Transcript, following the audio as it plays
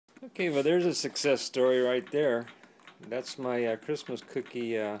Okay, well there's a success story right there. That's my Christmas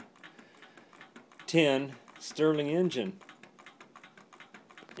cookie tin Stirling engine,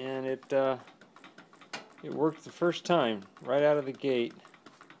 and it worked the first time right out of the gate.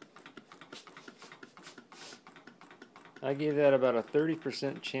 I gave that about a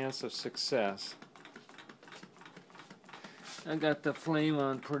 30% chance of success. I got the flame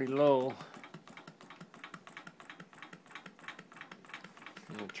on pretty low.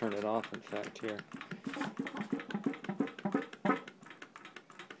 I'm going to turn it off, in fact, here.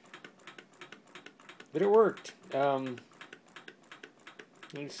 But it worked. You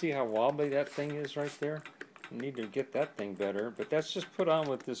see how wobbly that thing is right there? You need to get that thing better, but that's just put on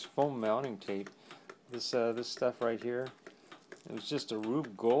with this foam mounting tape. This stuff right here. It was just a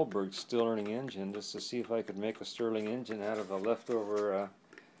Rube Goldberg Stirling engine, just to see if I could make a Stirling engine out of a leftover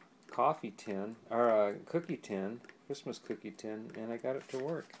coffee tin, or cookie tin, Christmas cookie tin, and I got it to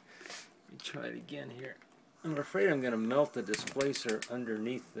work. Let me try it again here. I'm afraid I'm going to melt the displacer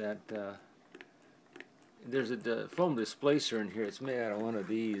underneath that. There's a foam displacer in here. It's made out of one of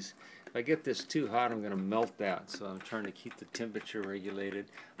these. If I get this too hot, I'm going to melt that, so I'm trying to keep the temperature regulated.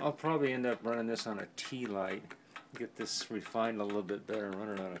 I'll probably end up running this on a tea light. Get this refined a little bit better and run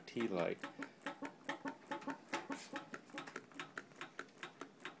it on a tea light.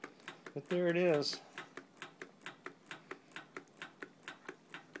 But there it is.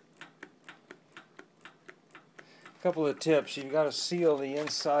 A couple of tips. You've got to seal the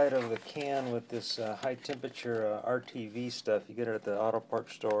inside of the can with this high temperature RTV stuff. You get it at the auto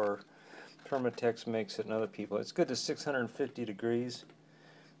parts store. Thermatex makes it and other people. It's good to 650 degrees.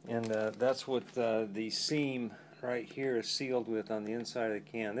 And that's what the seam right here is sealed with on the inside of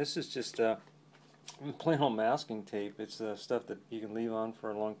the can. This is just plain old masking tape. It's stuff that you can leave on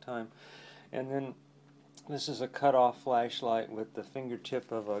for a long time. And then this is a cut-off flashlight with the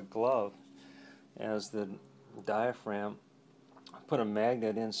fingertip of a glove as the diaphragm. I put a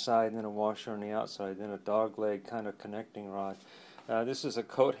magnet inside and then a washer on the outside, then a dog leg kind of connecting rod. This is a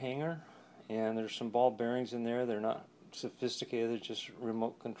coat hanger, and there's some ball bearings in there. They're not sophisticated, they're just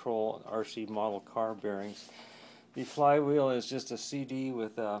remote control RC model car bearings. The flywheel is just a CD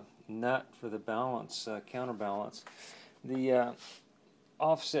with a nut for the balance, counterbalance. The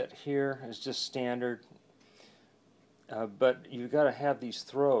offset here is just standard, but you've got to have these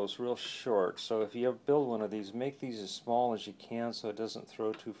throws real short. So if you ever build one of these, make these as small as you can so it doesn't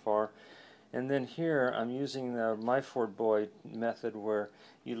throw too far. And then here I'm using the My Ford Boy method, where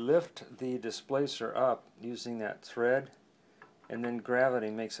you lift the displacer up using that thread, and then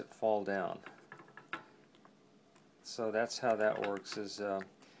gravity makes it fall down. So that's how that works, is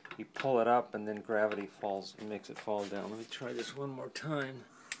you pull it up and then gravity falls and makes it fall down. Let me try this one more time.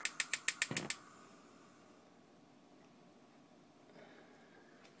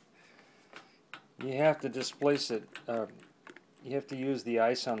 You have to displace it. You have to use the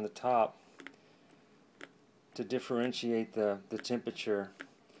ice on the top to differentiate the temperature.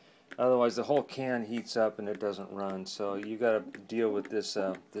 Otherwise the whole can heats up and it doesn't run. So you got to deal with this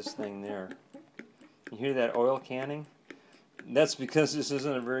this thing there. You hear that oil canning? That's because this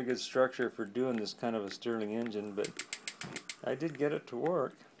isn't a very good structure for doing this kind of a Stirling engine, but I did get it to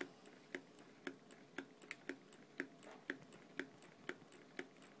work.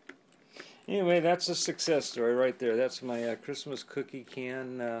 Anyway, that's a success story right there. That's my Christmas cookie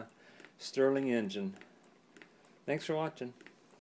can Stirling engine. Thanks for watching.